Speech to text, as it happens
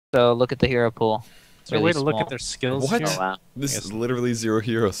So look at the hero pool. Is there a way to look at their skills What? here? Oh, wow. This is literally 0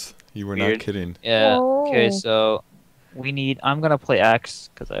 heroes. You were not Weird. kidding. Yeah. Oh. Okay, so we need. I'm gonna play Axe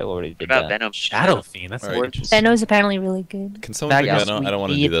because I already What did about that. Venom? Shadow Fiend. That's Alright. interesting. Venom's apparently really good. Can someone pick Magnus, Venom? we I don't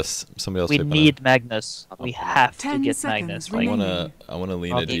want to do need- this. Somebody else We pick need Magnus. We have to 10 get seconds Magnus. Venom. Like, remaining. I wanna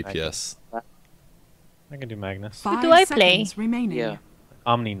lean a I'll do DPS. I can do Magnus. 5 do I play? seconds remaining. Yeah.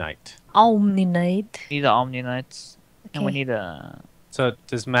 Omni Knight. Omni Knight. we need the Omni Knights, and we Okay. need a. So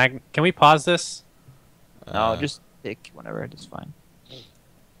does Can we pause this? No, just pick whenever. It's fine.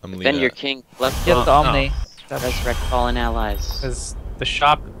 I'm Defend Lina. your king. Left Get foot. the Omni. Resurrect fallen allies. Because the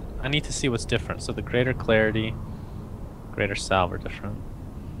shop, I need to see what's different. So the greater clarity, greater salve are different.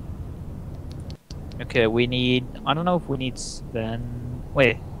 Okay, we need. I don't know if we need Sven.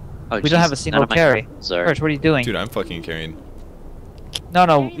 Wait, Oh, we don't have a Jesus, single none of my carry. cards are- Purge, what are you doing? Dude, I'm fucking carrying.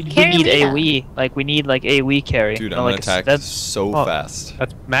 No, we Carry need Lina. AoE. Like we need like AoE carry. Dude, not I'm gonna like a attack stud- so Oh. fast.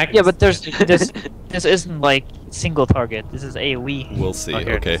 That's Magnus. Yeah, but this isn't like single target. This is AoE. We'll see. Oh,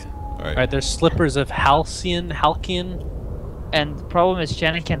 here it Okay. is. Alright. Alright, there's Slippers of Halcyon. And the problem is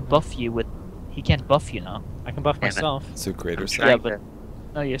Shannon can't buff you with. He can't buff you now. I can buff Damn it. myself. So greater I'm salve. trying but- to-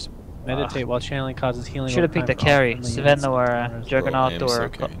 No, you're. Meditate while channeling causes healing. Should have over picked a time for carry. all friendly Sven units. or Bro, Juggernaut I'm or so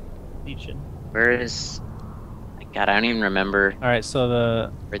carrying. Legion. Where is? God, I don't even remember Alright,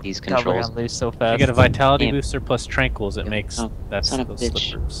 so where these God, we're controls. gonna lose so if fast. you get a vitality Damn. booster plus tranquils, it Yeah. makes Oh, that's son of a those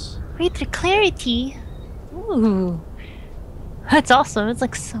bitch. Slippers. Greater clarity. Ooh. That's awesome. It's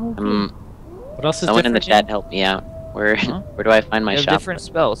like so good. What else is Someone in the different? chat help me out. Where Huh? where do I find my You have shop? different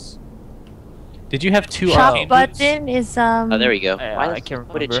spells. Did you have two Shop arcane boots? button is Oh, there we go. I Why can't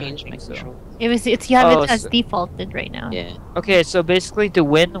would it remember. change I my think so. control? it's you have Oh, it as so- defaulted right now. Yeah. Okay, so basically to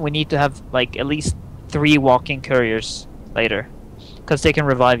win, we need to have like at least 3 walking couriers later, because they can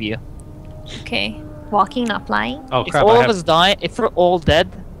revive you. Okay. Walking, not flying. Oh If crap! all I, of have, us die, if we're all dead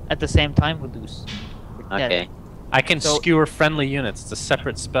at the same time, we lose. We're dead. Okay. I can so- skewer friendly units. It's a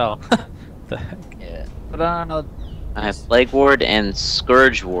separate spell. The heck? Yeah. But I don't know. I have Plague Ward and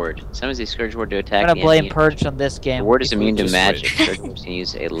Scourge Ward. Sometimes the Scourge Ward to attack I'm gonna the blame enemy. Purge on this game. The ward is If we immune to just magic. wait. Scourge Ward can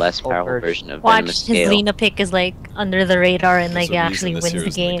use a less Oh, powerful Purge. version of Watch Venomous his Scale. Lina pick is like under the radar and like There's a actually reason this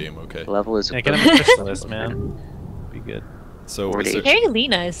wins the hero's in game. Okay. The level is Yeah, get him equivalent. a chrysalis, man. Be good. So Ward is eight. there, Harry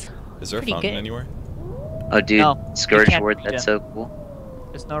Lina is is there a pretty fountain good. anywhere? Oh, dude, No, you Scourge can't Ward, reach that's it. so cool.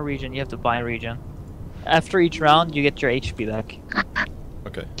 There's no region. You have to buy a region. After each round, you get your HP back.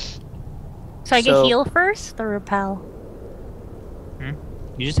 Okay. So I get So- heal first or repel?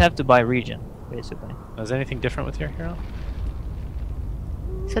 You just have to buy region, basically. Is anything different with your hero?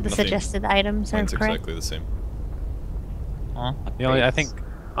 So the Nothing. suggested items are Mine's correct. exactly the same. Huh? The only I think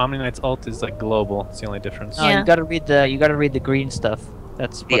Omni Knight's ult is like global. It's the only difference. No, Yeah. you gotta read the green stuff.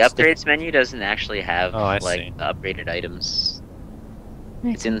 That's The what's upgrades menu doesn't actually have Oh, I like see. the upgraded items.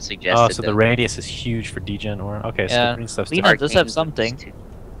 Nice. It's in the suggested. Oh, so the though. radius is huge for degen or okay, so Yeah. the green stuff's Lina different. does have Arcane something. boots, too. different.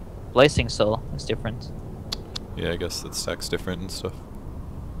 Blazing Soul is different. Yeah, I guess that stack's different and stuff.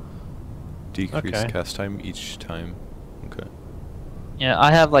 Decrease Okay. cast time each time. Okay. Yeah,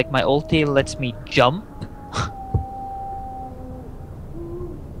 I have like my ulti lets me jump.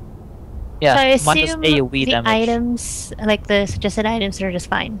 Yeah, So I minus assume AoE the damage. items, like the suggested items, are just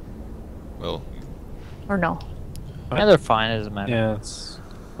fine, Well, or no? Yeah, they're fine. It doesn't matter. Yeah, it's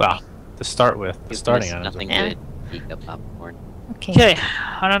well to start with. The Gives starting us items. nothing Yeah. good. Eat up popcorn. Okay. Okay,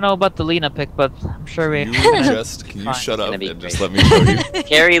 I don't know about the Lina pick, but I'm sure we. you just can you Fine. shut It's up gonna be and just great. let me show you?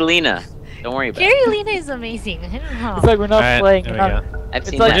 Carry Lina. Don't worry about it. Gary Lina is amazing. I don't know. It's like we're not Alright, playing. there we we're not- go. I've it's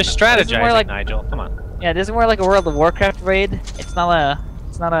seen like that. Just This is more strategizing, like- Nigel. Come on. Yeah, this is more like a World of Warcraft raid. It's not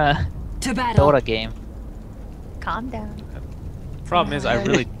a To battle. Dota game. Calm down. Problem is, I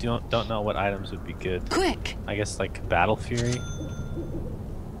really don't know what items would be good. Quick. I guess like Battle Fury.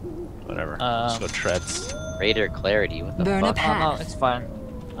 Whatever. Just go treads. Greater clarity. What the Burn fuck? up. Oh no, Path. it's fine.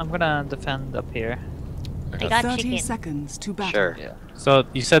 I'm gonna defend up here. I got 30 chicken. seconds to battle. Sure. Yeah. So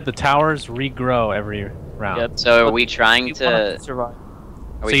you said the towers regrow every round. Yep. So are But we trying you to? wanna survive.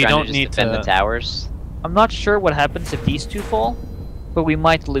 Are we So you trying don't to just need defend the to- towers? I'm not sure what happens if these two fall, but we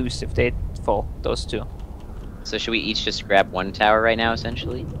might lose if they fall. Those two. So should we each just grab one tower right now,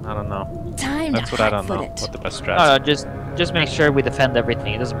 essentially? I don't know. Time That's to what I don't hot-foot know. it. What the best No, strat. no, just make sure we defend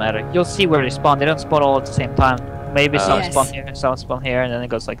everything. It doesn't matter. You'll see where they spawn. They don't spawn all at the same time. Maybe some Yes. spawn here, some spawn here, and then it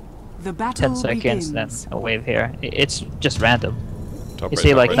goes like The battle 10 seconds, begins. then a wave here. It's just random. Top You right, see,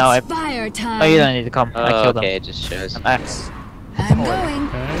 top like right. now, I. It's fire time. Oh, you don't need to come. I Oh, killed okay, them. it just shows. I'm Axe. I'm going.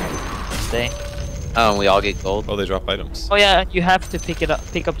 Okay. Stay. Oh, and we all get gold. Oh, they drop items. Oh yeah, you have to pick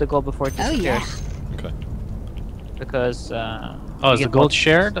up the gold before it Oh, yeah. disappears. Okay. Because Oh, you is the get gold more-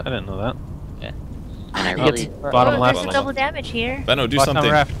 shared? I didn't know that. And I Oh, really. it's- Bottom Oh, left. there's a double damage here. Benno, do Bottom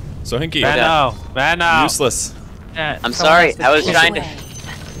something. left. So Hinky, Vano! Vano! useless. Yeah, I'm someone sorry, has to I was push trying to. Way.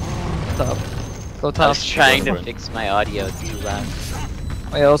 top. Go I top. was trying to Right. fix my audio. It's too loud.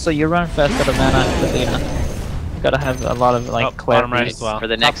 Wait, also you run faster than mana with Lina. You gotta have a lot of like Oh, bottom right clarity. as well. For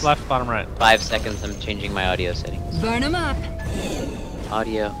the Top next- left, bottom right. 5 seconds, I'm changing my audio settings. Burn them up.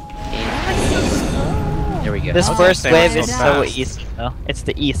 Audio. In. There we go. This Okay. first Same wave as is so so fast. easy though. It's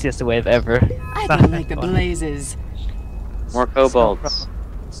the easiest wave ever. I It's go not like the fun. blazes. More It's no kobolds. problem.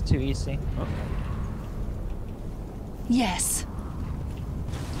 It's too easy. Yes.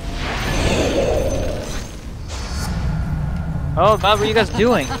 Oh god, what are you guys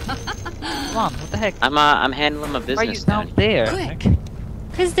doing? Come on, what the heck? I'm handling my Why are you business down now. there? Quick.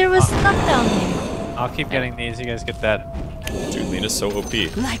 Because there was stuff down there. I'll keep getting these. You guys get that. Dude, Lina's so OP.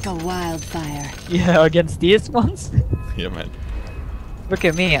 Like a wildfire. Yeah, against these ones? Yeah, man. Look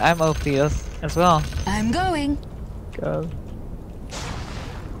at me, I'm OP as well. I'm going. Go.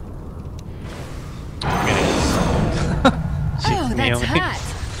 Oh, that's only- hot.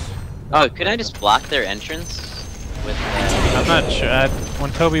 Oh, could I just block their entrance? With I'm not sure.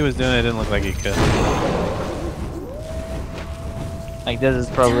 When Toby was doing it, it didn't look like he could. Like this is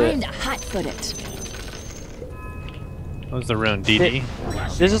probably Time to hot-foot it. What was the rune? DD?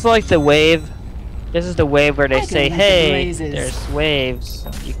 this is like the wave. This is the wave where I they can say, make the "Hey, blazes." there's waves.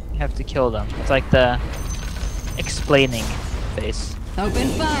 You have to kill them." It's like the explaining phase. Open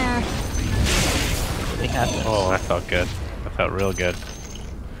fire. It happens. Oh, that felt good. That felt real good.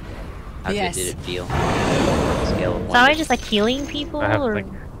 how Yes. good did it feel? Scale of So am I 1. just like healing people I have or? like.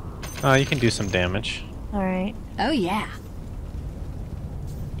 Oh, you can do some damage. Alright. Oh yeah.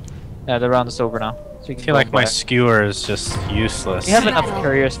 Yeah, the round is over now. So you I can feel go like my back. skewer is just useless. You have enough Battle.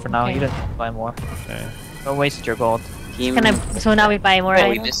 couriers for now. Okay. You don't need to buy more. Okay. Don't waste your gold. Team. Can I? So now we buy more Oh,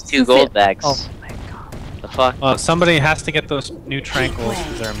 we items? missed 2 gold bags. Oh my god. The fuck? Well, somebody has to get those new tranquils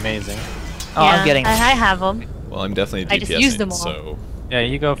because they're amazing. Oh, I'm getting. I have them. Well, I'm definitely I just used DPSing, them all. so Yeah,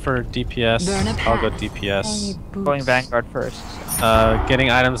 you go for DPS. Burn a I'll go path. DPS. going Vanguard first.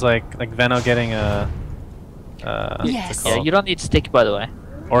 Getting items like Veno getting a. Yes. Yeah, you don't need stick, by the way.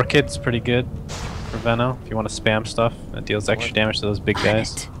 Orchid's pretty good for Veno if you want to spam stuff. It deals extra damage to those big On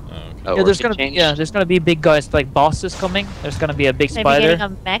guys. it. oh, okay. Oh, Yeah, there's Orchid gonna changed? yeah, there's gonna be big guys like bosses coming. There's gonna be a big Maybe spider. getting a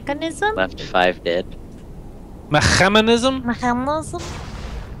mechanism? Left 5 dead. Mechanism? Mechanism?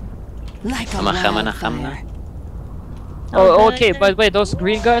 Like a I'm a hammer, wildfire. Oh, okay. By the way, those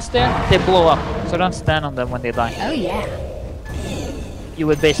green guys there, they blow up. So don't stand on them when they die. Oh yeah. You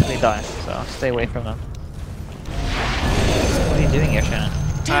would basically die. So stay away from them. What are you doing here, Shannon?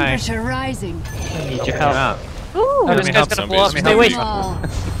 Temperature rising. I need your help. Yeah. Oh, Ooh! Let this me guy's help gonna zombies. blow up. Let me Stay help away you. from him.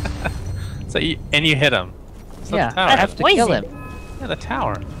 Oh, So and you hit him. So Yeah, the tower. I have to kill poison. him. Yeah, the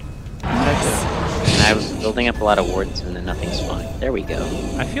tower. And I was building up a lot of wards and then nothing's fine. There we go.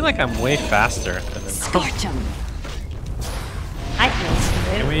 I feel like I'm way faster than the scorch 'em. I feel Can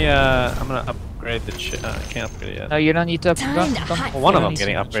stupid. we, I'm gonna upgrade the I can't upgrade it yet. No, you don't need to. Time Don't, to don't, hot Well, one of you them don't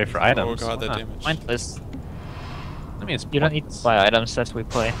getting need to- upgrade for Oh items. god, that Huh. damage. Pointless. I mean, it's You don't need to pointless. buy items as we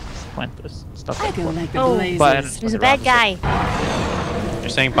play. It's pointless. Stop I it. go like the Oh, blazes. There's a bad guy. You're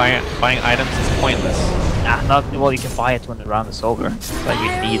saying buying items is pointless. Nah, not well. You can buy it when the round is over. It's like you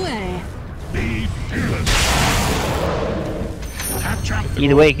Fire need. away.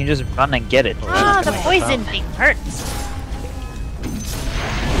 Either way, you can just run and get it. Ah, the poison thing hurts.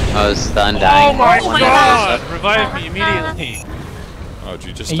 I was stunned dying. Oh my god! Revive me immediately! Oh, did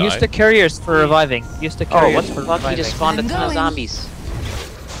you just And die? use the couriers for reviving. Use the Oh, couriers what for the fuck? He reviving. just spawned a I'm ton of going. zombies.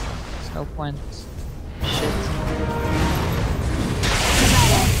 No point.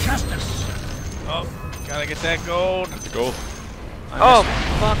 Oh, gotta get that gold. The gold. Oh,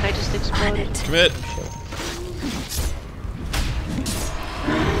 fuck, I just exploded. Commit.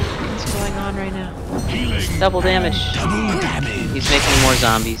 What's going on right now? Double damage. He's making more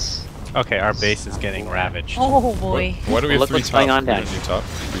zombies. Okay, our base is getting ravaged. Oh boy. Why do we have Look 3 what's top? going on We down don't need top.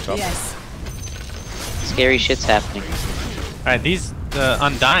 3 top. Yes. Scary shit's happening. Alright, these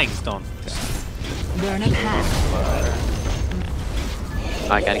undyings don't. Burn a path.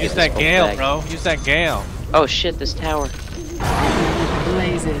 Oh, I gotta Use get that this gale, bag. bro. Use that gale. Oh shit, this tower.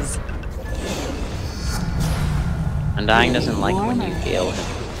 Blazes. Undying doesn't like when you gale him.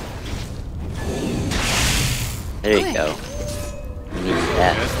 There you go. We need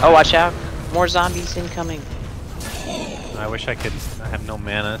that. Oh, watch out! More zombies incoming. I wish I could. I have no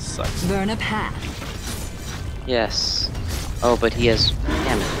mana. It sucks. Burn a path. Yes. Oh, but he has.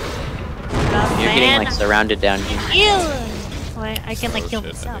 Damn it. Oh, You're getting like man. surrounded down here. Ew. Wait, I can like Oh kill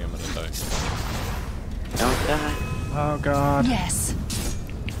shit, I myself. think I'm gonna die. Don't die. Oh god. Yes.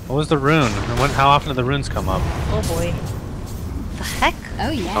 What was the rune? And how often do the runes come up? Oh boy. The heck? Oh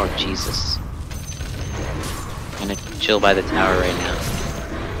yeah. Oh Jesus. I'm gonna chill by the tower right now.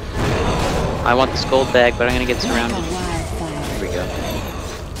 I want this gold bag, but I'm gonna get Like a surrounded. wildfire. Here we go.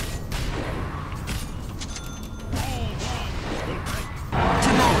 To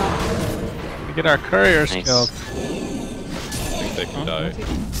battle. We get our couriers Nice. killed. I think they can die.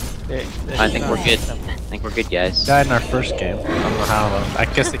 I think we're good. I think we're good, guys. Died in our first game. I don't know how though. I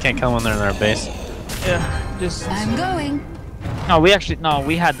guess they can't kill when they're in our base. Yeah, just I'm going. no.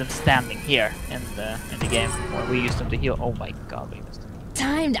 We had them standing here in the game where we used them to heal. Oh my god, we missed them.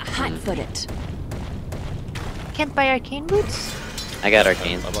 Time to hot-foot it. Can't buy arcane boots? I got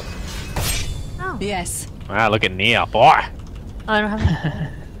arcane. Oh. Yes. Wow, look at Nia, boy. Oh, I don't have any.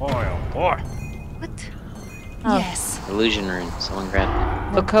 Boy, oh boy. What? Oh. Yes. Illusion rune. Someone grab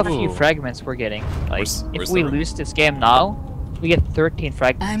it. Look how few Ooh. fragments we're getting. Like, Where's if we the- lose this game now, we get 13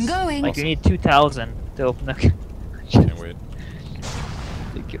 fragments. I'm going. Like, you need 2,000 to open the. Can't wait.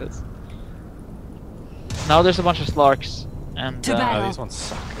 Ridiculous. Now there's a bunch of slarks, and To Oh, battle. these ones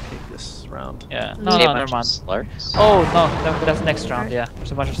suck. I hate this round. yeah. Did No, you say a no, bunch never of mind. Slarks? Oh no, that's next round. Yeah,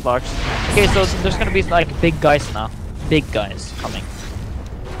 there's a bunch of slarks. Okay, so there's gonna be like big guys now, big guys coming,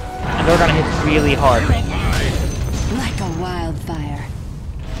 and they're gonna hit really hard, Like a wildfire.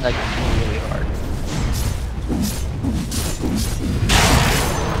 like really hard.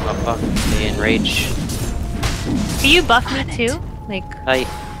 Oh fuck. They enrage. Can you buff On me it. too? Like,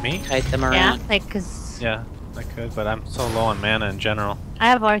 Me? Kite them yeah, around. like, cause Yeah, I could, but I'm so low on mana in general. I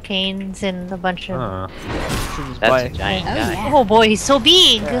have arcanes and a bunch of. Should just That's buy a it. giant Oh, guy. yeah. Oh boy, he's so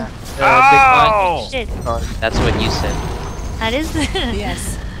big. Yeah. Oh! Shit, That's what you said. that is.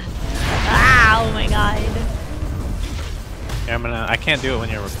 Yes. Ah, oh my god. Yeah, I can't do it when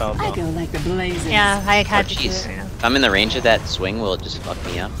you're repelled I though. go like the blazes. Yeah, I had Oh, to do jeez. it. If I'm in the range of that swing, will it just fuck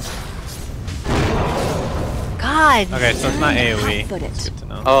me up? God. Okay, so it's not AoE. Hot-foot That's it. good to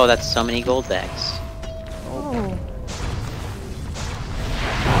know. Oh, that's so many gold bags. Oh.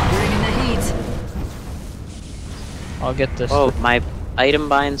 Bringing the heat. I'll get this. Oh, my item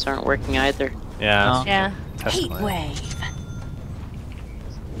binds aren't working either. Yeah. No. Yeah. Test Heat plan. wave.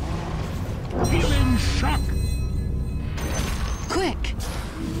 Quick.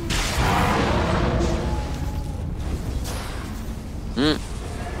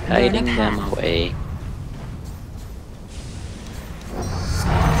 Hiding Burn a them path. away.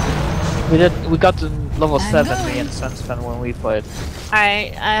 We got to level I'm 7 going. me and Sunspan when we played.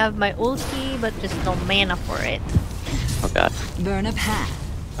 I have my ulti, but just no mana for it. Oh god. Burn a path.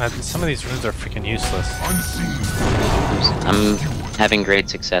 Some of these runes are freaking useless. I'm having great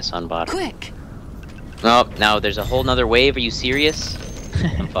success on bottom. Quick. Oh, now there's a whole nother wave. Are you serious?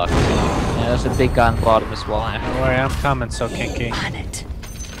 I'm fucked. Yeah, there's a big guy on the bottom as well. Don't worry, I'm coming, so kinky. On it.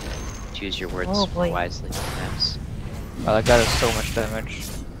 Choose your words Oh, boy. wisely, perhaps. Wow, that guy does so much damage.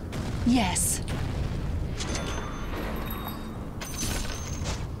 Yes.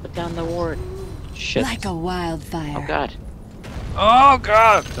 Put down the ward. Shit. Like a wildfire. Oh god. Oh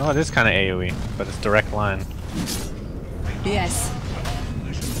god! Oh, it is kind of AoE, but it's direct line. Yes.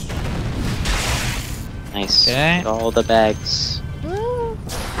 Nice. Okay. Get all the bags. Woo.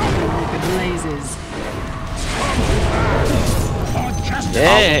 I go like the blazes.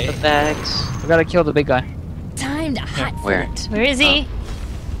 Yay! All the bags. We gotta kill the big guy. Time to hot Where? foot. Where is he?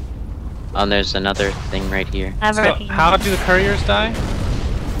 Oh, and there's another thing right here. I have So, arcane. how do the couriers die?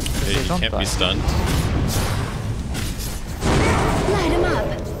 Hey, you don't can't die. be stunned. Light him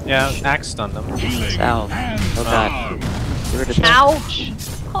up. Yeah, axe stunned them. Sal. Oh god. You're the Ouch!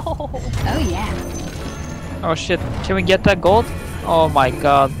 Oh. Oh yeah. Oh shit, can we get that gold? Oh my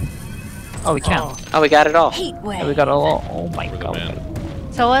god. Oh, we can. Oh, we got it all. Heat wave. Yeah, we got all. Oh my We're the god.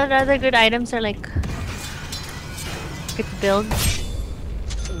 man. So what other good items are like good to build?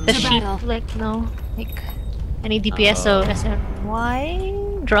 The To sheep, battle. like no, like any DPS. So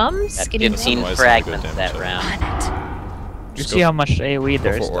SNY drums. Got Getting 15 Otherwise, fragments good that damage. round. On You Just see go- how much AoE Go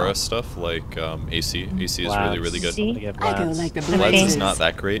there is. for though. aura stuff like AC. AC is Lads. really good. See? To get it. I go Vlads. like the Okay. Blades blazes. is not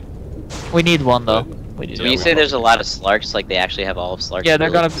that great. We need one though. We need So when you Yeah, say there's a lot of slarks, like they actually have all of slarks. Yeah, they're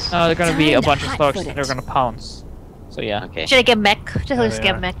gonna be a Time to bunch of hot-foot slugs and it. they're gonna pounce. So yeah. Okay. Should I get mech? Just Yeah, let's they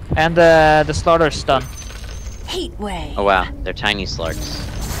get are. mech. And the slaughter's stun. Heat wave. Oh wow, they're tiny slarks.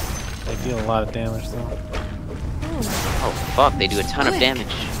 They deal a lot of damage though. Oh fuck, they do a ton of Quick.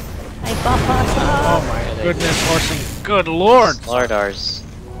 damage. I buff us up. Oh my goodness, Horsing. Good lord! Slardars.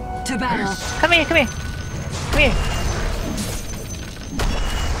 To battle. Come here, come here, come here.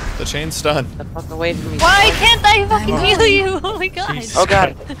 The chain stun. Get the fuck away from me. Why Slard. can't I fucking I'm heal you? Oh my god. Jesus. Oh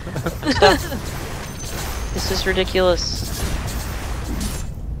god. I'm stuck. This is ridiculous.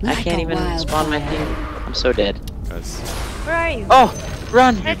 I Like can't a even spawn my wildfire. thing. I'm so dead. Guys, Where are you? Oh!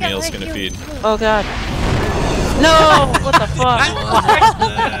 Run! Meal's gonna feed. Oh god. No! What the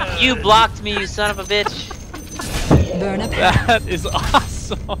fuck? You blocked me, you son of a bitch. Burn up. That is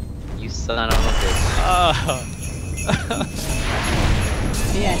awesome. You son of a bitch.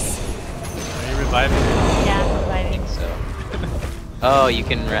 Yes. Are you reviving? Yeah, I reviving. think so. Oh, you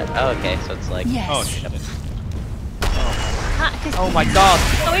can oh, okay, so it's like Yes. Oh shit. Oh my god.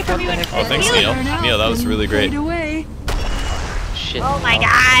 Away from you. Oh, thanks, Neil. Neil, that was really great. Fade away. shit. Oh my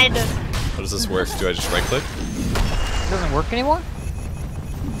god. How does this work? Do I just right click? It doesn't work anymore?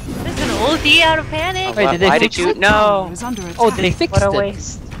 This is an ulti out of panic. Wait, Why, did they why fix did you? it? No. Is under attack. Oh, they fixed What a it.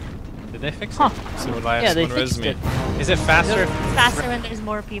 waste. Did they fix Huh. it? So would I Yeah, they Someone res fixed me. it. Is it faster? It's faster when there's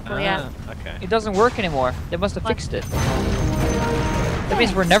more people, yeah. Okay. It doesn't work anymore. They must have What? fixed it. That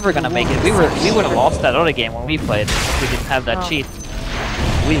means we're never gonna make it. We would have lost that other game when we played if we didn't have that Oh. cheat.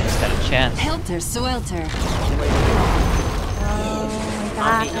 We didn't stand a chance. Helter Swelter. Oh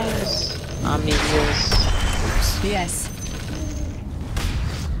my god. Omnivores. Yes.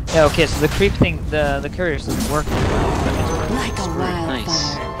 Yeah, okay, so the creep thing, the couriers doesn't work. Like a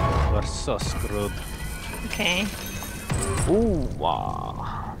Nice. wildfire. We're so screwed. Okay. Ooh,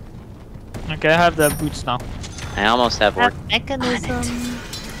 wow. Okay, I have the boots now. I almost have work. That mechanism.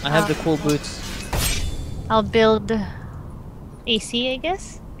 I have the cool boots. I'll build AC, I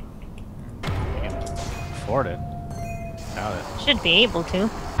guess. Afford it. Doubt it. Should be able to.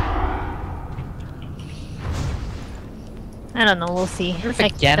 I don't know, we'll see.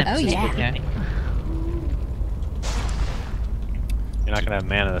 Perfect Ganon. Oh, yeah. You're not gonna have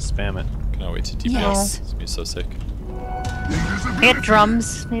mana to spam it. Cannot wait to TPS. Yes. It's gonna be so sick. Get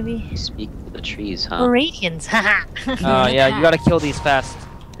drums, maybe. Speak to the trees, huh? Or radiance, haha. Yeah, you gotta kill these fast.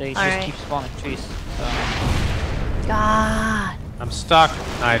 They just Alright. keep spawning trees. So. God. I'm stuck,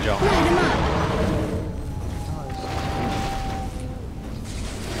 Nigel. Light him up.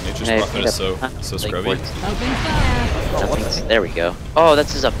 Nature's Hey, Prophet is so like scrubby. words. Open fire. Nothing's- there we go. Oh,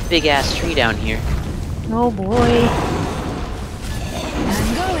 this is a big ass tree down here. Oh boy.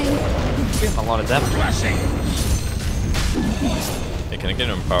 I'm going. Doing a lot of damage. Hey, can I get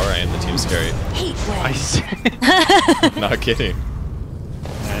him power? I am the team scary. Heat I wave. see. Not kidding.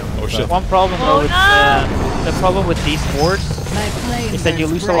 Oh shit. One problem Oh, though with no! the problem with these wards My flame is that you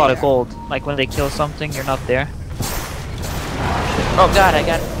burns lose a lot of brighter. gold. Like when they kill something, you're not there. Oh god, I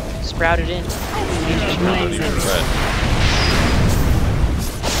got sprouted in. Not even threat.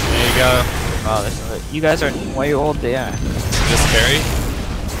 There you go. Oh, this, you guys are way old there. Just carry?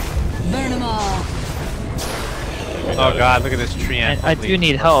 Burn them all. Oh god, look at this tree And ant. I do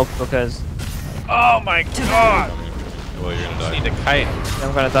need help because Oh my god! Well, you're gonna I need die. a kite.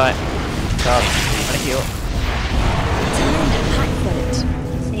 I'm gonna die. God, I'm gonna heal.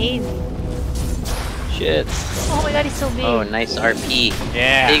 Save. Shit. Oh my god, he's so big. Oh, nice RP.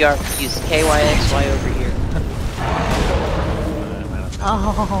 Yeah. Big RPs. KYXY over here.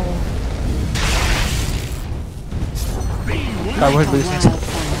 Oh. God, we're losing. Wildfire.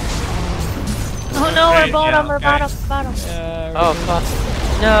 Oh no, Okay, we're bottom, yeah, we're okay. bottom. Oh fuck.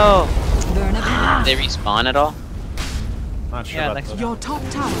 No. Burn up. Did they respawn at all? Not sure Yeah, about next those. Your top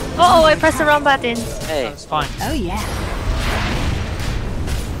tower. Oh, I pressed the wrong button. Hey. It's fine. Oh yeah.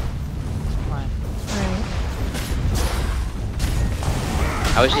 Fine. Alright.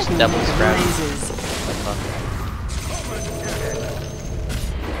 I was just double sprouting. Blazes.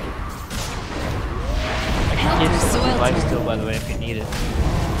 Give Helter some life Swelter. steal, by the way, if you need it.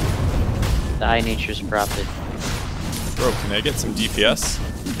 Die nature's prophet. Bro, can I get some DPS?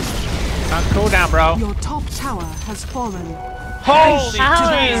 On cooldown, bro. Your top tower has fallen. Holy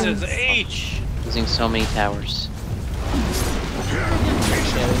Towers. Jesus, H! Losing so many towers.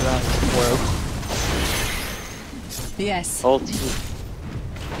 Yes. Ulti.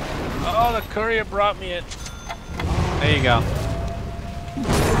 Oh, the courier brought me it. There you go. Fire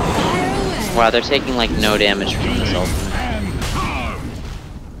away. Wow, they're taking like no damage from this ultimate.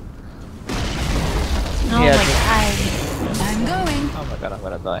 Oh Yeah, my just- god. I'm going. Oh my god, I'm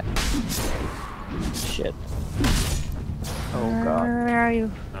gonna die. Shit. Oh god. Where are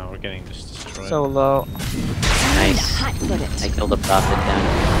you? No, we're getting just destroyed. So low. Nice. Hot foot I it. killed a prophet down.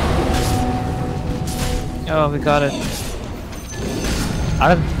 Oh, we got it.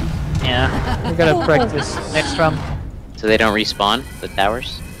 I don't. Yeah, we gotta practice next round. So they don't respawn, the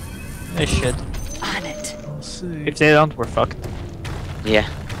towers? They should. On it. If they don't, we're fucked. Yeah,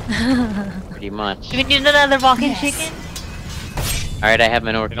 pretty much. Do we need another walking Yes. chicken? Alright, I have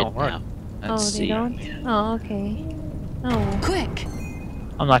an orchid don't work. now. Oh, Let's they see. don't? Oh, okay. Oh. Quick.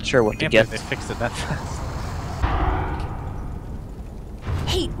 I'm not sure what to Can't get. believe they fixed it that fast.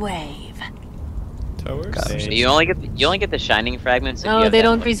 Heat wave. Towers? Sage. You only get the shining fragments. If you Oh, have they that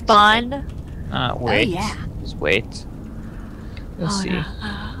don't one. respawn? Wait. Oh, yeah. Just wait. We'll Oh, see. no.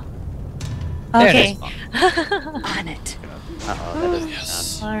 There it Okay. is. On it. Uh-oh, that doesn't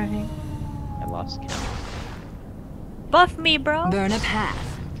sound. Alright. I lost count. Buff me, bro. Burn a path.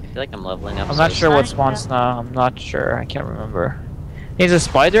 I feel like I'm leveling up. I'm not so sure what Kinda. spawns now. I'm not sure. I can't remember. He's a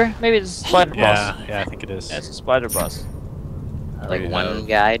spider? Maybe it's a spider Yeah, boss. yeah, I think it is. Yeah, it's a spider boss. Like We one have-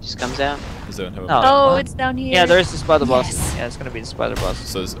 guy just comes out. Is there have a No. Oh, Huh? it's down here. Yeah, there is the spider boss. Yes. Yeah, it's gonna be the spider boss.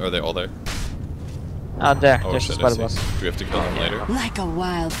 So are they all there? There. Oh There's the shit, I spider see. boss. Do we have to kill them later? Like a Oh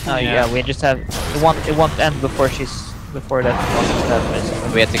wildfire. yeah, we just have it won't end before that boss is dead,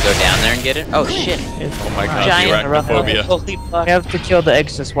 basically. We have to go down there and get it. Oh shit! Oh my god, Giant arachnophobia. Holy fuck! We have to kill the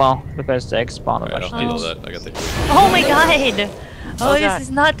eggs as well because the eggs spawn a Alright, bunch. I'll handle that. I got the. Oh my god! Oh, Oh, this God. is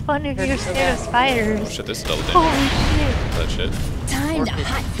not fun if you're scared of Oh spiders. shit, this is double Holy damage. shit. That shit. Time to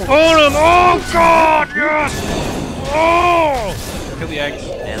hot foot. Oh god, yes! Oh! Kill the eggs.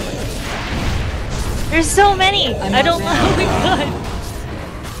 There's so many! I'm I don't know. not Oh my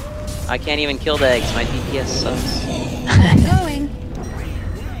god. I can't even kill the eggs. My DPS sucks. I'm going.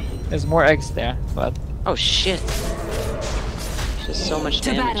 There's more eggs there, but Oh shit! There's just so much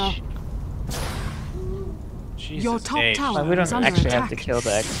To battle. damage. Jesus Your top H. tower we don't is under actually have to attack. kill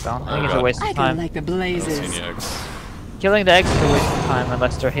the eggs down. I think Oh, it's a God. waste I of go time. like the I don't see blazes. any eggs. Killing the eggs is a waste of time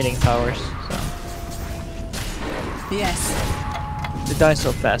unless they're hitting towers. So Yes. they die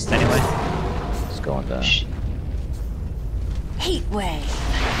so fast anyway. Let's go on the. Shh. Heat wave.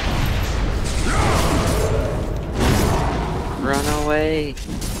 Run away!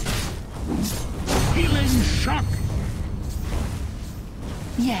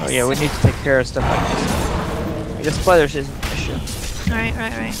 Yes. Oh yeah, we need to take care of stuff like this. The spiders is an issue. Alright,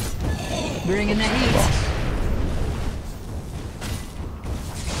 right. Bring in the heat.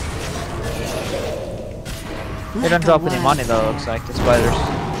 They don't drop any money though, looks like, the spiders.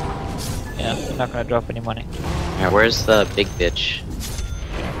 Yeah, they're not gonna drop any money. Alright, where's the big bitch?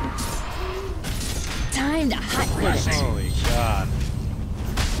 Time to hot foot. Holy god.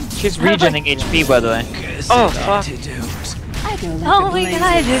 She's regening HP by the way. Oh fuck! I go like Oh the my blazes.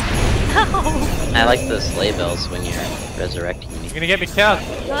 god! No! I like the sleigh bells when you're resurrecting me. You're gonna get me killed. No,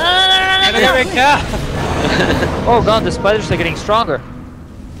 You're gonna get me killed. Oh god, the spiders are getting stronger.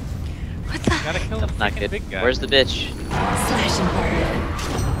 What the? Gotta kill the Not freaking good. big guy. Where's the bitch? Slash and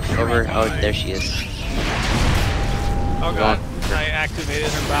burn. Over. Oh, there she is. Oh god, I activated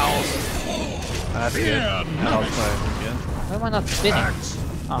her bowels. That's good. That was quite good. Why am I not spinning?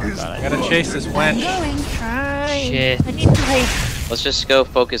 Oh god, I gotta chase this I'm wench. going. Try. Shit. I need to like. Let's just go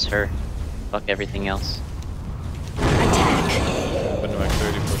focus her. Fuck everything else. Attack. Been back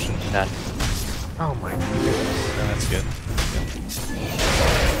 30 pushing. God. Oh my goodness. That's good.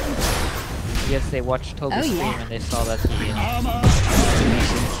 I guess they watched Toby Oh, stream yeah. and they saw that he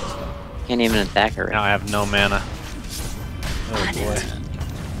Can't even attack her. Now I have no mana. Oh On boy.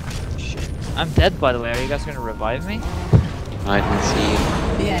 it. Shit. I'm dead by the way, are you guys gonna revive me? I didn't see you.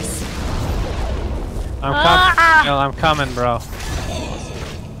 Yes. I'm Ah! coming. No, I'm coming, bro.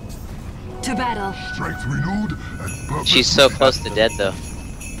 To battle. Strength renewed and purpose She's so close to dead though.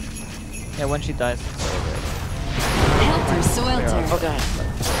 Yeah, when she dies, it's over. Helter Swelter. Oh god.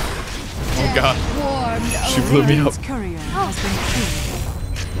 Oh god. Warmed. She blew me up. Orion's courier has been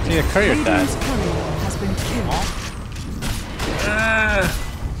killed. See, a courier died. Radiant's courier has been killed.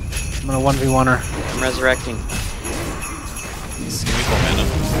 I'm gonna 1v1 her. I'm resurrecting. Just give me full mana.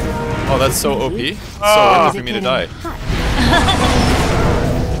 Oh, that's so OP. So Oh. worth it for me to die. Hot.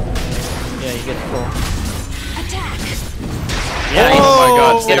 Yeah, you get full. Attack. Yeah, Oh my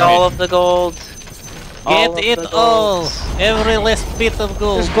god, Get save all me. of the gold. All of Get the it all! gold. Every last bit of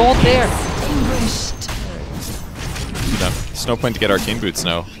gold. there's gold there. Extinguished. No, there's no point to get arcane boots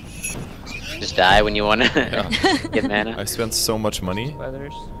now. Just die when you wanna Yeah. get mana. I spent so much money.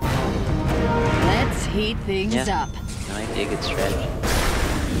 Spiders. Let's heat things Yeah. up. I dig its strategy.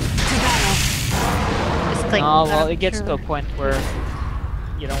 To battle. Just like. Oh, well, I'm it gets sure. to a point where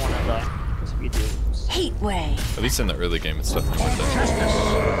you don't want to die. Because if you do, it's- Heat wave. At least in the early game, it's definitely worth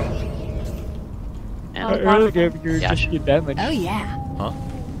it. And Oh, early game, you Yeah, just sure. need damage. Oh yeah. Huh?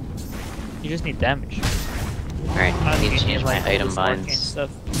 You just need damage. alright, I need to You change my like, all item this arcane binds. Stuff.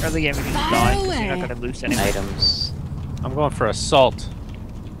 Early game, you can just Fire die because you're away. not going to lose anything. Items. I'm going for assault.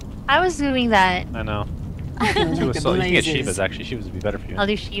 I was doing that. I know. I go Two like the assault. You can get blazes. Shivas actually. Shivas would be better for you. I'll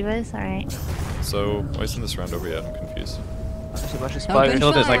do Shivas, alright. So, why isn't this round over yet? I'm confused. There's a bunch of Open spiders.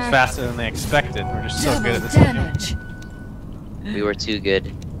 Killed us like fire. faster than they expected. We're just so good at Double this game. damage. We were too good.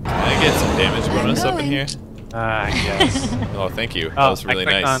 Can I get some damage bonus up in here? I guess. Oh, thank you. That Oh, was really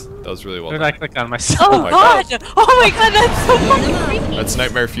I nice. clicked That was really well Where done. did I click on myself? Oh, my god! Oh my god, that's so fucking creepy! That's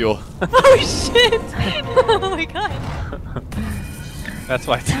nightmare fuel. Oh shit! Oh my god! That's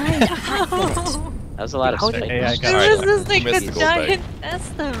why. That was a lot of How did- spike. Hey, I got This Alright, is like missed a the gold giant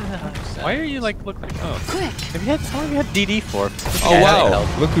festival. Why are you like looking? Oh, Quick. have you had? How long have you had DD for? Oh Yeah, wow! that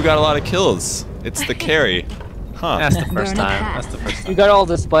helped. Look who got a lot of kills. It's the carry. Huh. That's the first Burn a time. path. That's the first You time. got all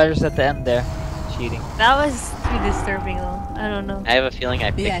the spiders at the end there. Cheating. That was too disturbing though. I don't know. I have a feeling I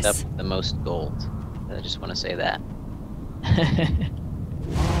picked Yes. up the most gold. I just want to say that.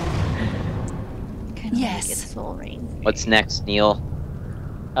 Kinda Yes. Like it's soul ring. What's next, Neil?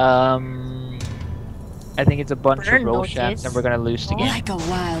 I think it's a bunch Burn of notice. Roshans and we're gonna lose the game. Like a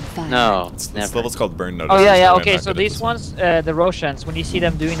wildfire. No, This never. level's called Burn Notice. Oh yeah, so yeah. I'm Okay, not so good at these this one. ones, the Roshans, when you see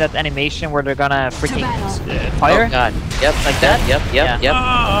them doing that animation where they're gonna freaking battle. fire, Oh god. Yep, like that. Yep, Yeah. yep.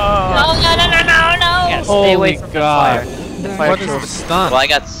 No, no, no, no, no, no! Yeah, stay away Holy from God. the fire. Burn Fire What is kills. the stun? Well, I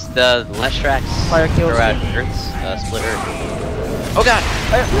got the Leshrax Fire kills. throw out Earth's split Earth. Oh god!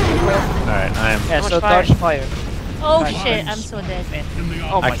 Alright, I'm. Yeah, How so much fire? dodge fire. Oh Nice. shit, I'm so dead.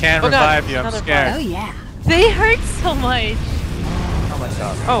 Oh my I can't Oh, God. revive you. I'm Another Oh scared. yeah. They hurt so much. Oh my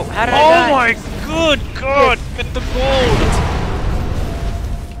god. Oh, how did I die? my good God! Get the gold.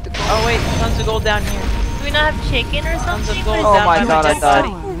 Oh wait, tons of gold down here. Do we not have chicken or something? gold. Or is Oh that my what god, we're I just died.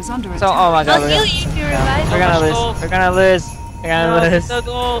 doing? Tower is under So, attack. oh my god, I'll we're heal gonna, you if you revive we're me. gonna much lose. gold. We're gonna lose. We're gonna lose. The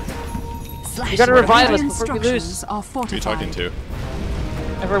gold. Slash You gotta where revive us Radiant before we lose. structures are Who are you fortified. talking to?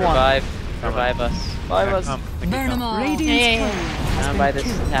 Everyone. Revive us. Revive us. Burn them all. Radiant's Yeah, yeah, yeah. courier has Down been by this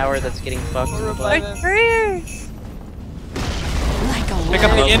killed. tower that's getting fucked. Our prayers. Like a Pick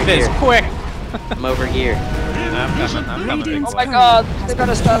up the Over invis, here. quick! I'm over here. I'm coming, big Oh boy. my god, they're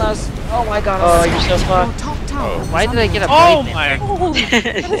gonna stun us. Oh my god. Oh, you're so Your fucked. top tower Oh. is Why did I get a blade? Oh name? my! Oh,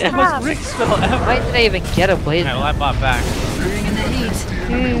 Yeah. crap. Rick spell ever! Why did I even get a blade? Alright, well I bought back. bringing the heat.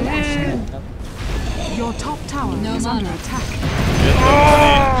 Mm-hmm. Your top tower is under attack.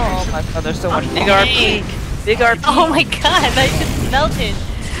 Oh my god, there's so much. Big RP. Big RP. Oh my god, that just melted.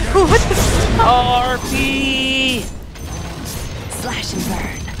 What the fuck? RP. Slash and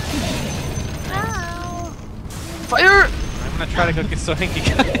burn. Ow. Fire! I'm gonna try to go get Sohinki.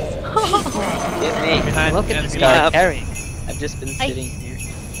 Get me. Behind Look at enemy. this guy up. carrying. I've just been sitting here.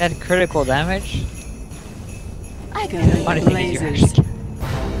 That critical damage. I go like Funny thing is, you're blazes. actually.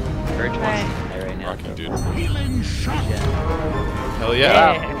 Purge wants Right. to die right now. Rocking, dude. Healing shot. Hell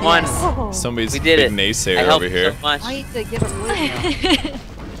yeah. Wow, one. Oh. Somebody's We did big it. naysayer I helped over here. so much. Why did they get a blade now? I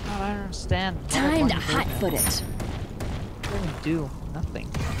don't understand. Why Time would to one hot blade foot it. now? What do? Nothing.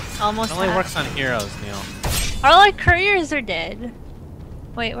 Almost It only half. works on heroes, Neil. All our couriers are dead.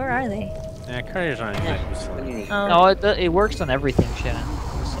 Wait, where are they? Yeah, couriers aren't Yeah. that useful. What do you need? Oh. No, it works on everything, Shannon.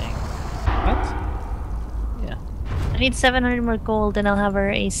 I'm just saying. What? I need 700 more gold and I'll have our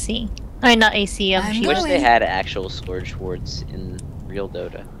AC. I mean, not AC, I'm shield. Wish going. they had actual Scourge Swords in real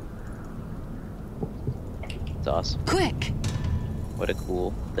Dota. It's awesome. Quick. What a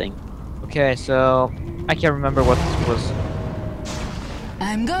cool thing. Okay, so I can't remember what this was.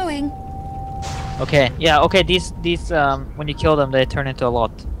 I'm going. Okay, yeah, okay. These when you kill them, they turn into a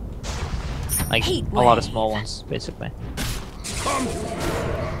lot. Like Heat a lot of wave. small ones, basically.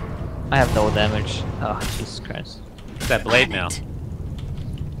 I have no damage. Oh, Jesus Christ. It's that blade now.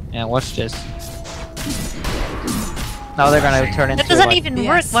 Yeah, watch this. Now they're gonna turn into. That doesn't like- even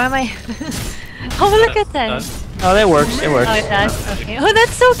Yes. work. Why am I? Oh, look at that. Does? Oh, that works. It works. Oh, it does. Okay. Oh,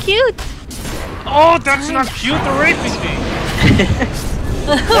 that's so cute. Oh, that's not cute! They're raping me!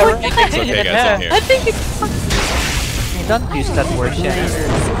 Oh, my It's God. okay, guys, I'm here. I think it's. Hey, don't use that word, Shannon.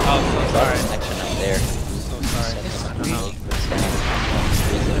 Oh, so sorry. Connection up there. So sorry. I don't know.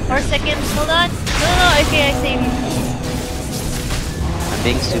 4 seconds. Hold on. No, okay, I save you. I'm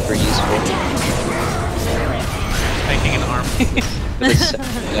being super useful. Making an army. For this we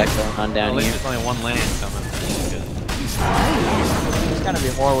got going on At down least here. there's only one lane coming. That's good. There's gonna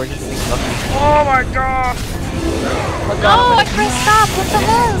be more. We're just being lucky. Oh my god! No, I pressed stop. What the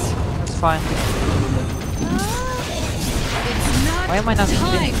hell? That's fine. It's not Why am I not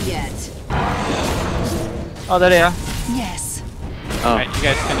time yet. Oh, there they are. Yes. Oh, Alright, you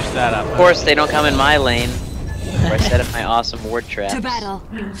guys finish that up. of course they don't come in my lane. Where I set up my awesome ward traps. To battle.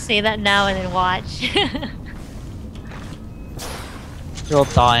 You say that now and then watch. They're all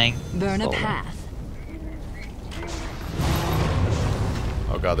dying. Burn a Slowly. path.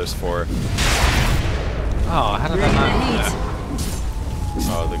 Oh god, there's 4. Oh, how did Bring I the not? heat.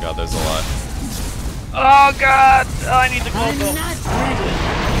 Oh the god, there's a lot. Oh god! Oh, I need to I'm not ready.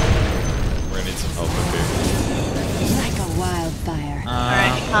 We're gonna need some help up here. Like a wildfire.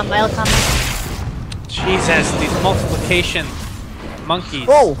 Alright, I'll come. Jesus, these multiplication monkeys.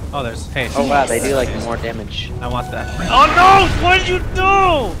 Whoa. Oh, there's. Hey. Oh wow, they do like more damage. I want that. Oh no! What did you do?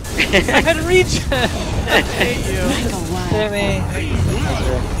 I had reach. I hate you. Like a wild Hit me.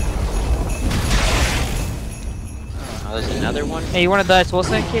 Oh, there's another one. Hey, you wanna die Soul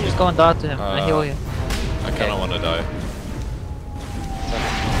Sync? You just go and dot to him. I heal you. I kind of want to die.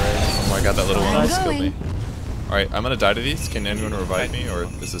 Oh my god, that little one almost killed me. Alright, I'm gonna die to these. Can anyone revive me, or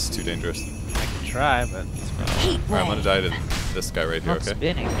is this too dangerous? I can try, but. heat Alright, I'm gonna wave. die to this guy right here, Not okay?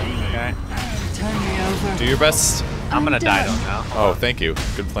 spinning. Okay. Turn me over. Do your best. I'm gonna die though now. Oh, thank you.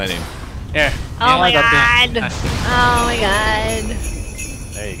 Good planning. Here. Oh my got god. the- Oh my god.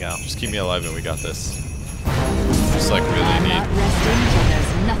 There you go. Just keep me alive and we got this. Just like really I'm need. not resting till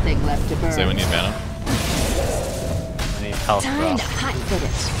there's nothing left to burn. Does anyone need mana? I need health, bro. Time to hot foot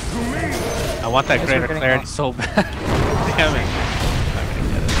it. I want that Guess greater we're getting clarity off. so bad. Damn it. I'm gonna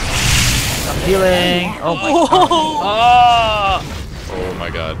get it. I'm healing. Oh my god. Oh my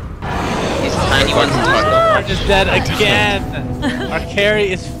god. These tiny ones do so I'm much. just dead again. Our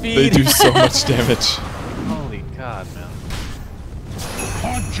carry is feed. They do so much damage. Holy god, man.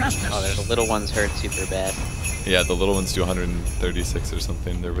 Oh, there's the little ones hurt super bad. Yeah, the little ones do 136 or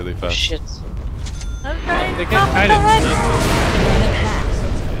something. They're really fast. Shit. I'm trying They to get come items.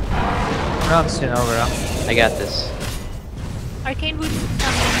 Run soon over now. I got this. Arcane boots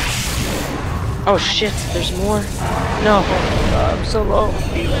coming. Oh shit, there's more. No. I'm so low.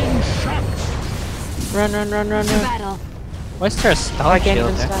 Run, run, run, run, run. Battle. Why is there a Oh, I stun can't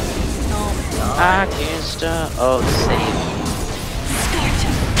shield even there? stop. I can't stop. Oh, the same.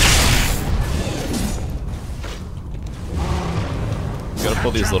 You gotta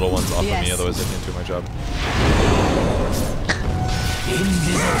pull these little ones off of me, Yes. otherwise I can't do my job.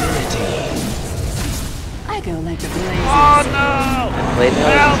 I go like the blazes. Blade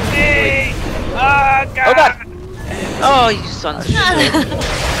Help me! Oh god! Oh, you sons of shit.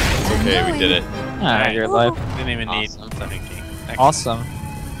 It's okay, we did it. Ah, you're alive. Didn't even need Awesome. something. Awesome.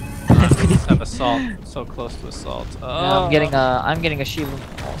 Have assault. So close to assault. Oh. Yeah, I'm getting a shield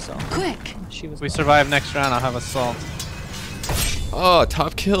also. Quick. She was. If we survive next round, I'll have assault. Oh,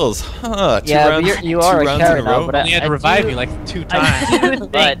 top kills. Huh. Yeah, but you are a carry in a now, row? but Only had to revive me like 2 times. I do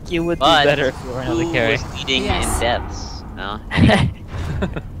think But- you would do but better if you were another Who carry. was leading Yes. in deaths? No?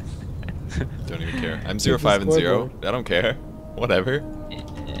 Don't even care. I'm 0, 5, and 0. I don't care. Whatever.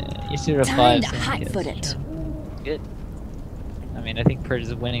 You 0 Time 5. to hot foot it. Good. I mean, I think Purge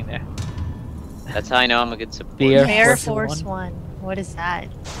is winning there. That's how I know I'm a good support. Beer. Air Force Force One. What is that?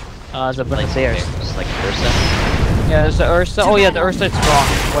 There's a bunch Like of bears. Just like Ursa. Yeah, there's the Ursa. Oh yeah, the Ursa is strong.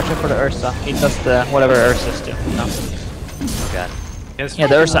 Watch out for the Ursa. He does the whatever Ursa's do. No. Oh god. Yes. Yeah,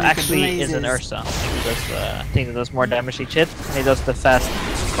 the Ursa like the actually is an blazes. Ursa. He does the thing that does more damage each hit, and he does the fast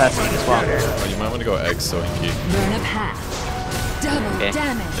thing as well. Oh, you might want to go egg so hinky. Burn up half. Double Okay.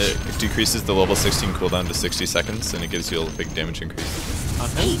 damage. It decreases the level 16 cooldown to 60 seconds, and it gives you a big damage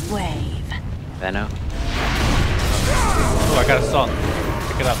increase. Heat wave. Veno. Oh, I got assault.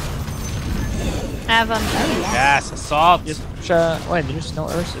 Pick it up. Have them. Yes, assault. Just wait, there's no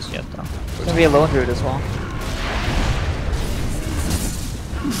Ursas yet though. There's gonna be a lone druid as well.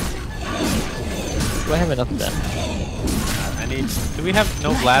 Do I have enough then? I need. Do we have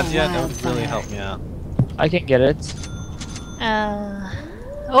no Vlads yet? That would really help me out. I can get it.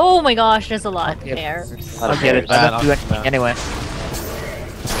 Oh my gosh, there's a lot Yep. there. I'll get it. I Bad, don't do I'll- anything anyway.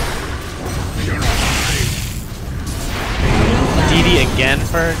 DD again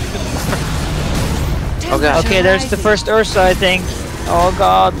for. Oh god. Okay, there's the first Ursa, I think. Oh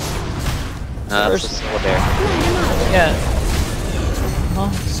god. No, that's the Solar Bear. Yeah.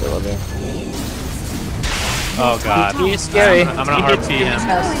 Oh, still there. Oh god. He's scary. I'm gonna He did RP do his him.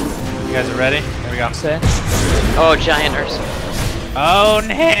 best. You guys are ready? Here we go. Say. Oh, giant Ursa. Own him!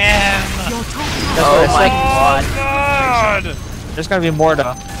 That's Oh what I my said. God! There's gonna be more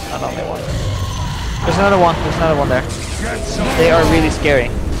though. Not only one. There's another one. There's another one there. They are really scary.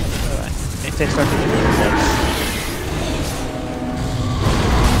 If they start to do this.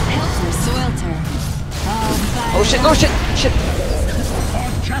 Helter Swelter. Oh shit! Oh shit! Shit!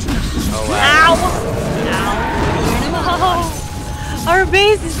 Oh wow. Oh, our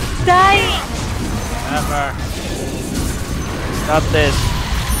base is dying. Never. Got this.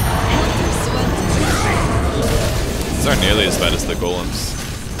 These aren't nearly as bad as the golems.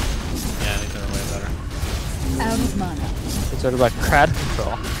 Yeah, these are way better. Out of mana. It's sort of like crowd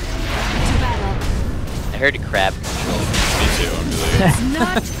control. To battle. I heard a crab. Me too, I'm really. It's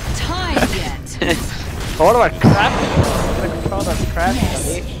not time yet. Oh, what about crab? Control that crab.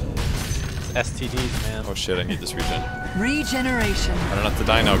 It's STDs, man. Oh shit, I need this regen. Regeneration. I don't have to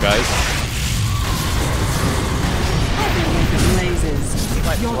die now, guys.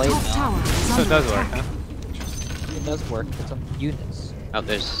 my Your blade top now. tower is So it under does work, attack. huh? It does work with some units. Oh,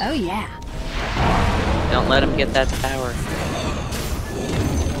 there's. Oh yeah. Don't let him get that tower. I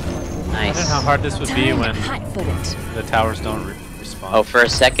don't Nice. know how hard this would be Time when to hot-foot it. the towers don't respond. Oh, for a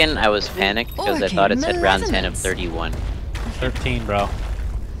second I was panicked because I thought it said round 10 of Malevolence. 31. 13, bro.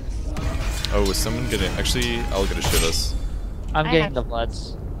 Oh, was someone getting? Actually, I'll get a shivas. I'm I getting have- the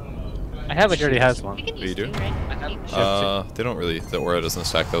bloods. I have a She already shield. has one. You can You use do? two, right? I have They don't really. The aura doesn't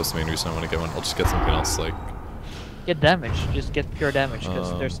stack. That was the main reason I want to get one. I'll just get something else like. Get damage. Just get pure damage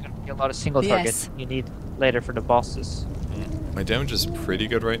because there's gonna be a lot of single targets Yes. you need later for the bosses. My damage is pretty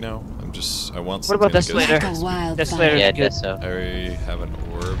good right now. I want What something about to Desolator? get. Like a wildfire. Desolator Yeah, is good. so. I already have an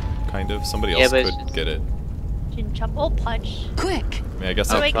orb, kind of. Somebody Yeah, else but could it's- get it. Chin chop. Oh, punch. Quick. I mean, I guess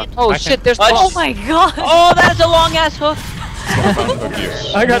Oh, I'll wait, found get- Oh I shit! can- There's What? bloods. Oh my god! Oh, that's a long ass hook! hook you.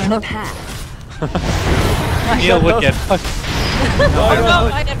 I got Burn hooked. path. Neil would get fucked. Oh no,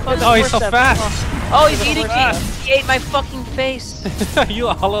 I got fucking Oh, he's so forceps. fast! Oh, he's eating me! He ate my fucking face! Are you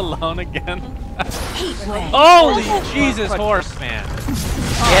all alone again? Heat wave. Holy Jesus, horse man!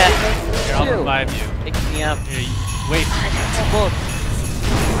 Yeah, Here, I'll revive you. pick me up. Here, wait.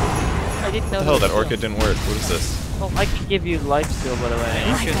 I didn't know. What the hell? That orchid didn't work. What is this? Oh, I can give you life steal by the way.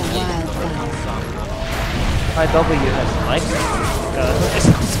 Like a wildfire. My W has life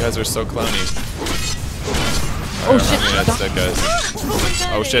steal. These guys are so clowny. Oh shit! Yeah, it's dead guys.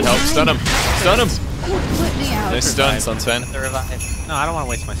 Oh shit! Help! Stun him! Stun him! Who put me out? Nice stun, son Sven. The revive. No, I don't want to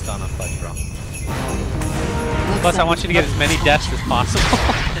waste my stun on Fudge, bro. Looks Plus, I like want you to get as many deaths as possible.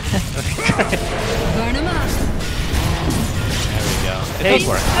 Burn 'em up. There we go. It Hey. does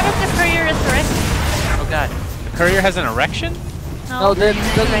work. How does the courier resurrect? Oh god. The courier has an erection? No, that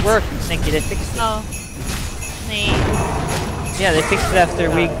doesn't work. Thank you. They fixed it. Oh. They... Yeah, they fixed it after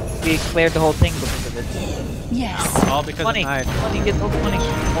we cleared the whole thing because of it. Yes. All because Money, of Knight. money, get no money.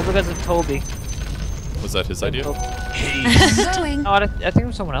 All because of Toby. Was that his idea? I'm going. No, I think it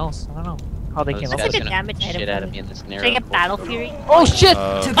was someone else. I don't know how they Oh, came this up That's with a it. good damage item. Shit out of me in this narrow. Should I get Battle Fury? Oh shit! To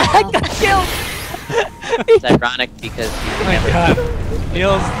Uh, battle. Killed! It's ironic because you Oh can my never. god.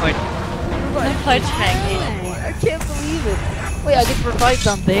 Neil's like, Punch magnet. I can't believe it. Wait, I get revived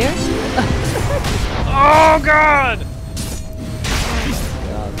down there? oh god!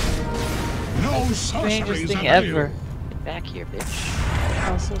 No Strangest sorceries thing avail. ever. Get back here, bitch.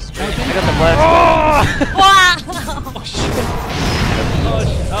 Oh, so strange. I got the blast. Wow!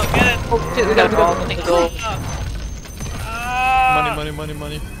 Oh, get it! Oh shit, we gotta go. money, money,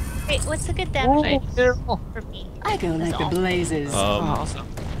 money. Wait, what's a good Oh, damage item beautiful. for me? I go like the blazes. Awesome.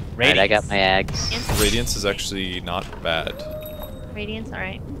 Alright, I got my ags. Radiance is actually not bad. Radiance,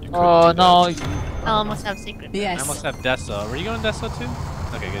 alright. You could Oh do no. that. I almost have secret. I Yes. almost have Deso. Were you going Deso too?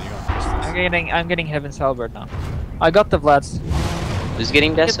 Okay, good. You're going first. I'm getting Heaven's Halberd now. I got the Vlads. Who's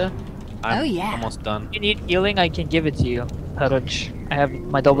getting Dessa? I'm Oh, yeah. almost done. If you need healing, I can give it to you. Purge. I have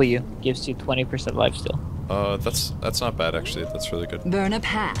my W. Gives you 20% life steal. That's not bad actually. That's really good. Burn a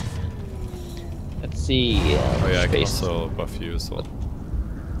path. Let's see. Oh yeah, I can space. also buff you as well.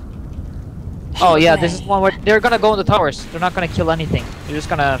 Oh yeah, Heat this is wave. one where they're gonna go in the towers. They're not gonna kill anything. They're just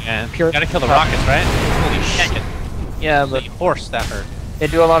gonna And pure. gotta kill the rockets, right? Holy shit. Yeah, but The force that hurt. they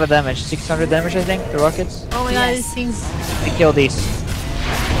do a lot of damage. 600 damage, I think. The rockets. Oh my god, Yes. these things. They kill these. Is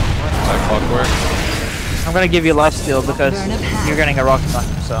that clockwork? I'm gonna give you life steal because Burn a path. you're getting a rocket on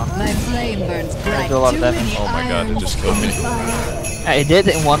you, so. My flame burns bright. do a lot of Too damage. many Oh my god, it irons just killed me. in fire. Yeah, it did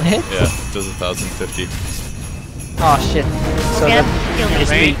in one hit. Yeah, it does 1,050. Oh shit. So Okay, that kill me.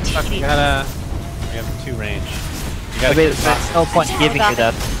 it's Range. the- You gotta. We have 2 range. You I gotta mean, kill the there's no point giving you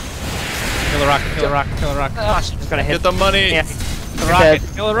that. rocket, kill the rocket, kill the rocket. Oh shit, it's gonna hit. Get the money! Yeah. Kill the rocket,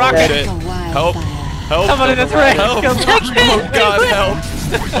 kill the rocket! Shit. Like a Help! wildfire. Help! Somebody that's right. Help! Kill the rocket. Oh god, help!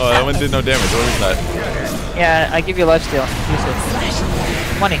 Oh, that one did no damage. What was that? Yeah, I give you life steal. Use it.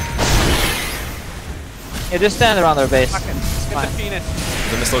 Money. Yeah, just stand around their base. Get the Phoenix.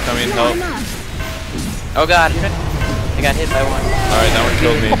 The missile coming. Help! Oh god. I got hit by one. Alright, that one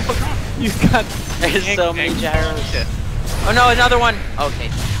killed me. You got. There's so many gyros. Oh no, another one! Okay.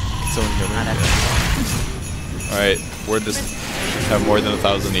 Someone killed me. Alright, we're just have more than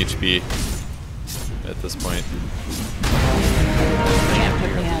 1,000 HP at this point. Can't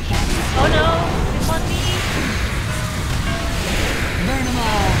put me out. Oh no, they want me. Burn 'em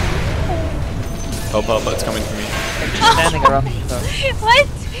all. Help, help, it's coming for me. Just standing around. So. What?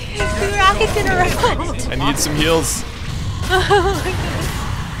 2 rockets in a row. I need some heals. Oh my god.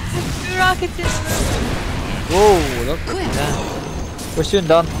 2 rockets in a row. Whoa, look Quick. at that. We're soon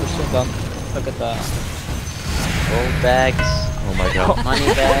done. We're soon done. Look at that. Gold bags. Oh my god. Money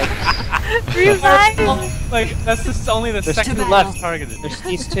bags. Revive! Like, that's just only the There's second two left left. targeted. There's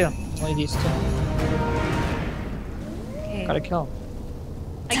these two. Only these two. Okay. Gotta kill him.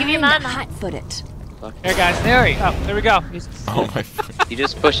 I give you Time to mana. hot-foot it. Here, guys. There we go. There we go. Oh my. You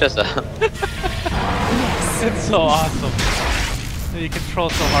just push us up. Yes. It's so awesome. You control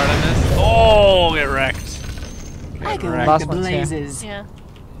so hard on this. Oh, get wrecked. I go Correct. like Last the one's here. blazes. Yeah. I'm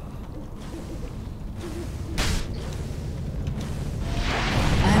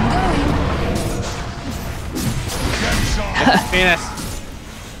going. Venus.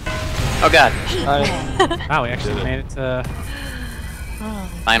 Oh god. Heat Alright. wave. Wow, we actually made it to.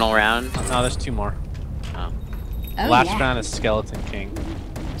 Final round. No, there's two more. Oh, Last yeah. round is Skeleton King.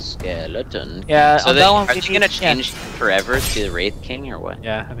 Skeleton. Yeah, So on they, that one are we they need- gonna change forever to the Wraith King or what?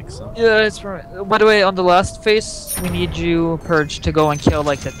 Yeah, I think so. Yeah, it's from. By the way, on the last phase, we need you, Purge, to go and kill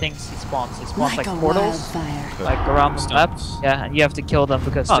like the things he spawns. He spawns like a portals, wildfire. like around the map. Stones. Yeah, and you have to kill them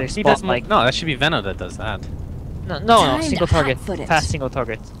because Oh, they he spawn does like no. That should be Venom that does that. no, Time to single target, hot-foot it. fast single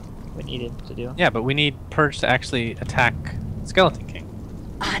target. We need him to do. Yeah, but we need Purge to actually attack Skeleton King.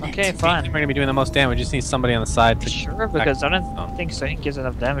 On Okay, it. We're fine. gonna be doing the most damage. We just need somebody on the side to. Sure, because I don't Tombstone. think so. He gives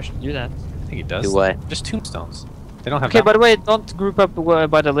enough damage to do that. I think he does. Do what? Just tombstones. They don't have. Okay, that by the way, don't group up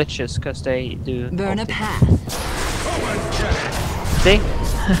by the liches, because they do. Burn a ulti. path. See?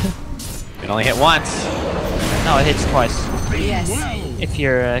 It only hit once. No, it hits twice Yes. if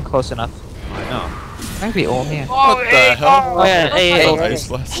you're close enough. I know. Might be all here. What the hell? Oh yeah, AA ult. Ice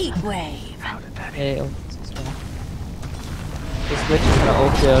blast. Heat wave. AA ult. This witch is gonna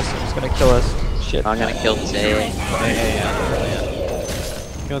ult us. It's gonna kill us. Shit. I'm gonna kill this AA. Yeah.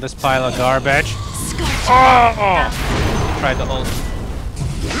 Kill this pile of garbage. Scorch. Tried to ult.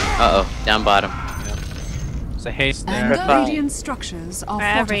 Uh oh, down bottom. It's a haste And there. the Fine. radiant structures are I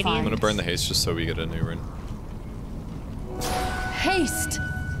have fortified. I'm radiant. gonna burn the haste just so we get a new rune. Haste.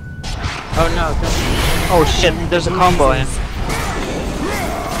 Oh no. Oh shit, there's a combo here.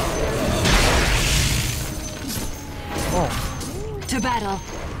 Oh. To battle.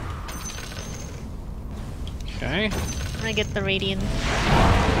 Okay. I'm gonna get the radiant.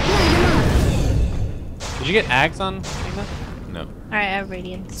 Did you get Ags on Lina? No, Alright, I have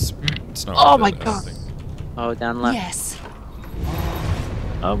radiant. it's not. Oh worth my it, I don't God. think. Oh, down left. Yes.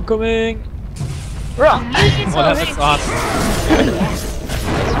 I'm coming. Run! Well, that's awesome.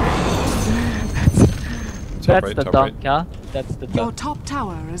 Top That's right, the top dunk, right. huh? That's the Your dunk. top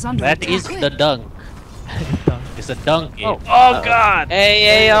tower is under That attack. is the dunk. It's a dunk game. Oh. Oh god!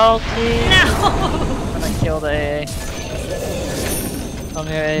 AA ulti. I'm gonna kill the AA. Come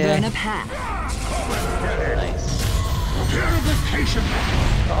here, Burn AA. a path. Nice.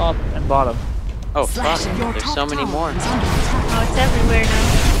 Top and bottom. Oh fuck, Slash your there's top so many tower more. is under attack. Oh, it's everywhere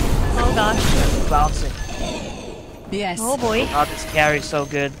now. Oh gosh. Bouncing. Yes. Oh boy. Oh, this carry's so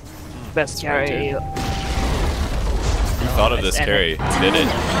good. Best right, carry. dude. Who thought of this carry? Did it?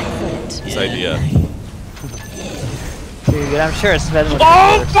 Hot-foot. His idea. Dude, I'm sure Sven would.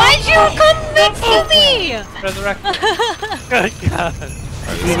 Oh, why'd you come next to me? Resurrect. Good god.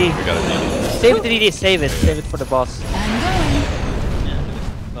 Alright, we got a DD. Save the DD, save it. Save it for the boss. I'm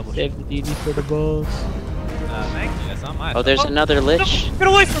going. Save the DD for the boss. Thank you. That's not mine. Oh, there's another lich. Get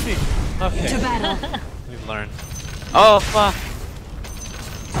away from me! To Okay, battle. we've learned. Oh fuck.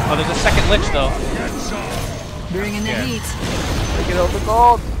 Oh, there's a second lich though. Bring in the Here. heat. Look at all the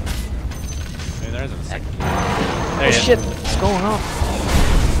gold. Maybe there isn't a second. There Oh you go. shit, what's going on?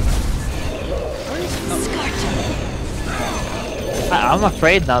 Scorch. I'm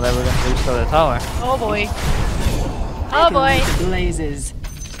afraid now that we're gonna lose to the tower. Oh boy. Oh boy. The blazes.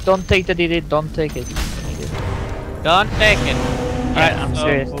 Don't take the DD, don't take it. Don't take it. Alright, I'm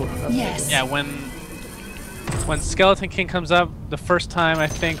serious. Yes. Yeah, when Skeleton King comes up the first time, I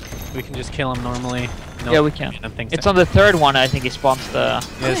think we can just kill him normally. No Yeah, we can. random things It's to- on the third one, I think he spawns the.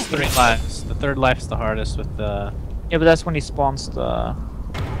 Yeah, it's 3 lives. The third life's the hardest with the. Yeah, but that's when he spawns the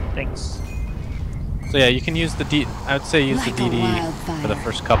things. So yeah, you can use the D. I would say use Like a the DD wildfire. for the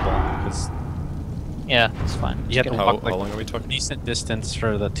first couple, because Yeah, it's fine. you have to How walk like long are we talking? decent distance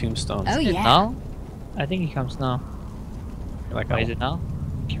for the tombstones. Oh Is it yeah. now? I think he comes now. You're like, Oh, oh, is it now?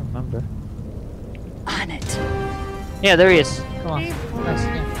 I can't remember. On it. Yeah, there he is. Come on. Okay. Nice,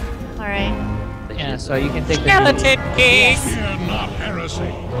 yeah. Alright. Yeah, so you can take the. Skeleton King!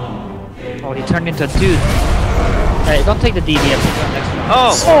 Oh, he turned into a dude. Alright, don't take the DD. I'll take the next one.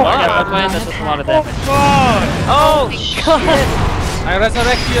 Oh! Yeah, by the way, that does a lot of damage. Oh! God. I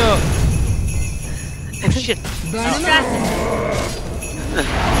resurrect you! Oh shit! Burn him up. I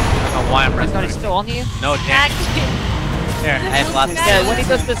don't know why I'm He's not resurrecting. still on you? No damage. Here, I have lots of Yeah, when he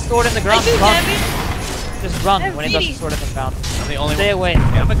does the sword in the ground, I do run. damage. Just run when he does the sword in the ground. I'm the only Stay one. away.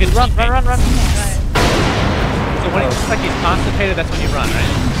 Yeah, I'm a good Run, teammate. run. So when he looks like he's constipated, that's when you run,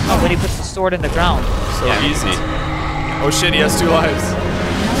 right? Oh, when he puts the sword in the ground. So easy. Oh shit, he has 2 lives.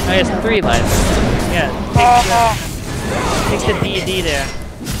 Oh, he has 3 lives. Yeah, take the DD there.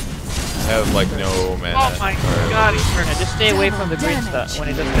 I have like no mana. Oh my god, he's Yeah, just stay away from the green stuff when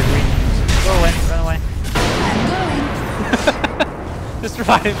he does the green things. Go away, run away. Just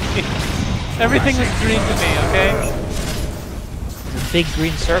revive me. Everything was green to me, okay? There's a big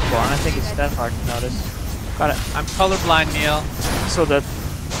green circle. I don't think it's that hard to notice. Got it. I'm colorblind, Neil. So the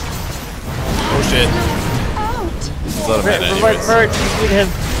Oh shit. He's out of mana revive anyways. Purge, you need him.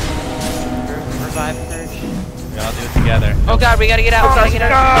 Revive Purge. Yeah, I'll do it together. Oh god, we gotta get out. We gotta get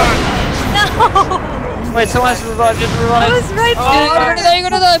out. No! Wait, someone has to revive, just revive. I was right Oh, there! you're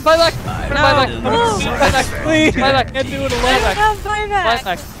gonna die, buy back. Buy back. Buy back, please. Buy back. Can't do it I alone. don't have buyback!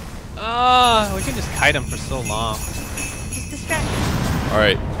 Buy back. Oh, we can just kite him for so long. Just distract.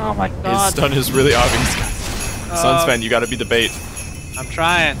 Alright, Oh my his god. stun is really obvious. Sunspan, you gotta be the bait. I'm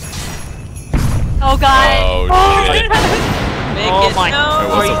trying. Oh god! Oh shit. Make Oh it. my- No. It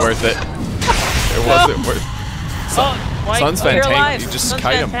wasn't worth it. It wasn't worth it. Why- Sunspan you're tank, alive. you just Sunspan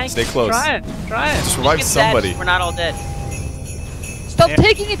kite him. tank. Stay close. Try it. Just revive Get somebody. that, we're not all dead. Stop Yeah.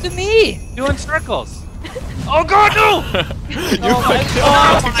 taking it to me! Doing circles. Oh god, no! You Oh my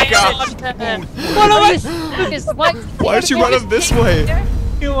god. What am I? Why'd you run him this way?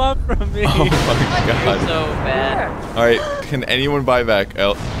 You want from me. Oh my god. So bad. Alright, can anyone buy back?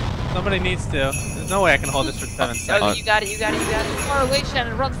 Somebody needs to. There's no way I can hold this for 7 Oh, seconds. you got it. You got it. You got it. Far away,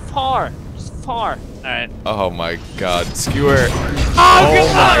 Shannon. Run far. Just far. Alright. Oh my god. Skewer. Oh,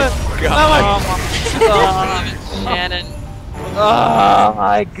 Oh my god. Shannon. Oh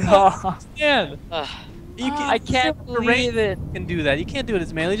my god. Man. Ugh. You can, I can't believe it. You can do that. You can't do it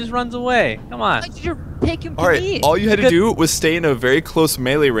as melee. He just runs away. Come on. Why did you take him to Alright, me? all you had to do was stay in a very close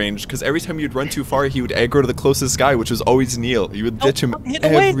melee range, because every time you'd run too far, he would aggro to the closest guy, which was always Neil. You would ditch him hit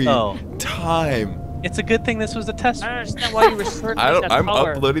away, every though. time. It's a good thing this was a test. I don't understand why you were certain I'm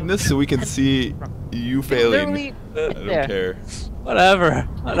uploading this so we can see you failing. Literally I don't there. care. Whatever.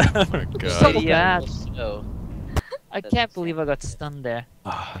 Oh Whatever. my god. So bad. Oh. I can't believe I got stunned there.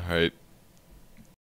 Alright.